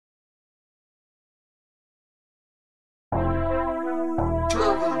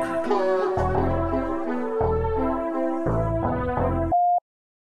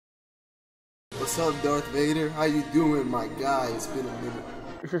up, Darth Vader? How you doing, my guy? It's been a minute.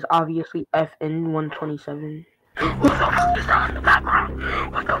 This is obviously FN 127. What the fuck is that in the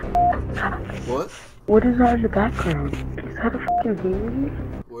background? What the fuck is that? What? What is that in the background? Is that a fucking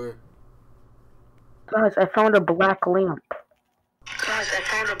alien? Where? Guys, I found a black lamp.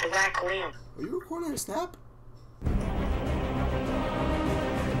 Are you recording a snap?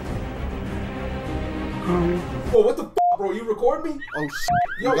 Whoa, what the f, bro? You record me? Oh shit.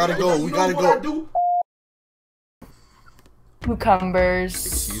 Yo, we gotta go. We gotta go. Cucumbers.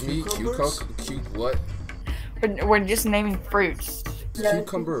 Excuse me? Cucumbers? What? We're just naming fruits.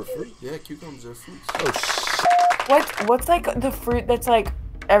 Cucumber or fruit? Yeah, cucumbers are fruits. Oh shit. What's like the fruit that's like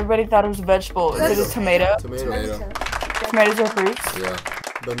everybody thought it was a vegetable? Is it a tomato? Tomato. Tomatoes are fruits? Yeah.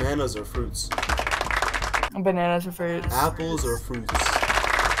 Bananas are fruits. Bananas are fruits. Apples are fruits.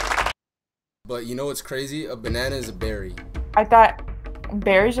 But you know what's crazy? A banana is a berry. I thought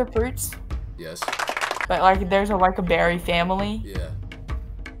berries are fruits, Yes. but like there's a berry family. Yeah.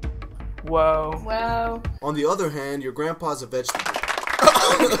 Whoa. Wow. On the other hand, your grandpa's a vegetable.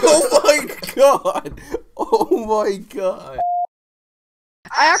 Oh my god! Oh my god!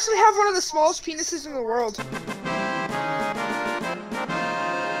 I actually have one of the smallest penises in the world.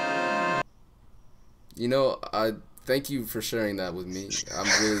 You know, thank you for sharing that with me. I'm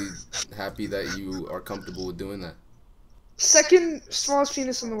really happy that you are comfortable with doing that. Second smallest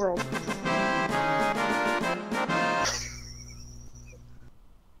penis in the world.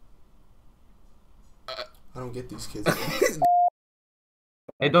 I don't get these kids.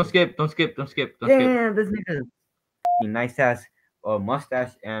 Hey, don't skip. Damn, this nigga. Nice ass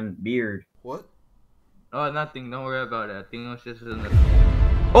mustache and beard. What? Oh, nothing. Don't worry about it. I think it was just in the...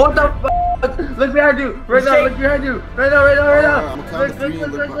 Oh, what the f***? Look behind you! Right now, look behind you! Right now! I'm gonna count to three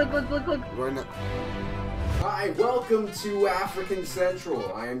and look. Right now. Hi, welcome to African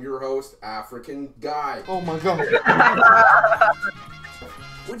Central. I am your host, African Guy. Oh my god.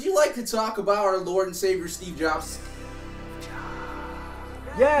 Would you like to talk about our Lord and Savior Steve Jobs?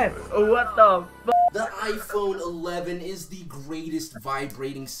 Yes! What the f***? The iPhone 11 is the greatest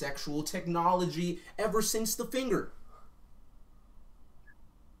vibrating sexual technology ever since the finger.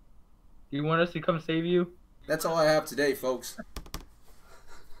 Do you want us to come save you? That's all I have today, folks.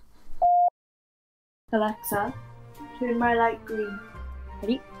 Alexa, turn my light green.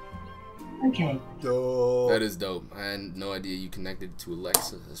 Ready? Okay. Dope. That is dope. I had no idea you connected to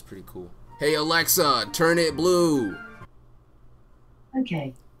Alexa. That's pretty cool. Hey Alexa, turn it blue.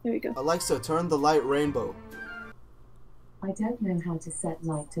 Okay. There we go. Alexa, turn the light rainbow. I don't know how to set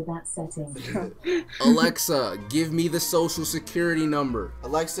light to that setting. Alexa, give me the social security number.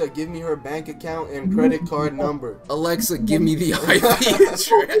 Alexa, give me her bank account and credit card number. Alexa, give me the IP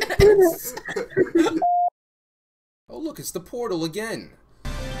address. Oh look, it's the portal again.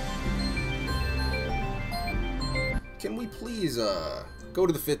 Can we please go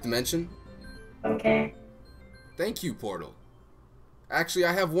to the 5th dimension? Okay. Thank you, portal. Actually,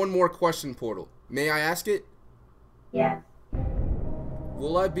 I have one more question, portal. May I ask it? Yeah.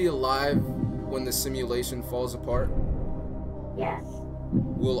 Will I be alive when the simulation falls apart? Yes.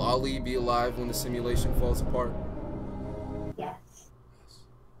 Will Ali be alive when the simulation falls apart? Yes.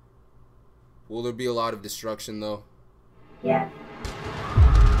 Will there be a lot of destruction though? Yeah.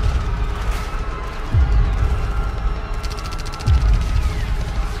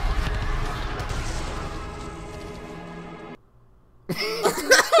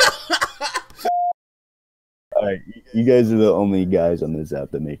 Alright, you guys are the only guys on this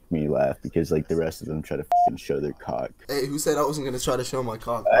app that make me laugh because like the rest of them try to f***ing show their cock. Hey, who said I wasn't gonna try to show my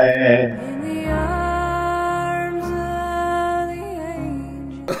cock? Hey,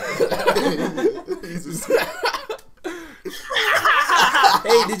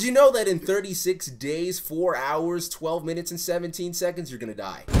 Hey, did you know that in 36 days, 4 hours, 12 minutes, and 17 seconds, you're gonna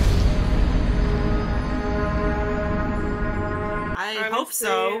die? I hope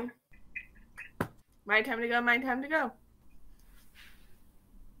so. My time to go, my time to go.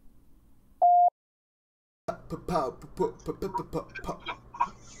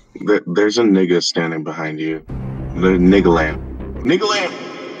 There's a nigga standing behind you. The nigga lamp. Nigga lamp!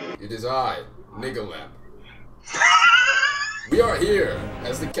 It is I, Nigga Lamp. We are here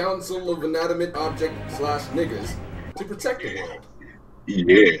as the Council of Inanimate Object / Niggas to protect the world.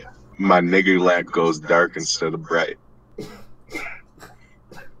 Yeah, my nigga lamp goes dark instead of bright.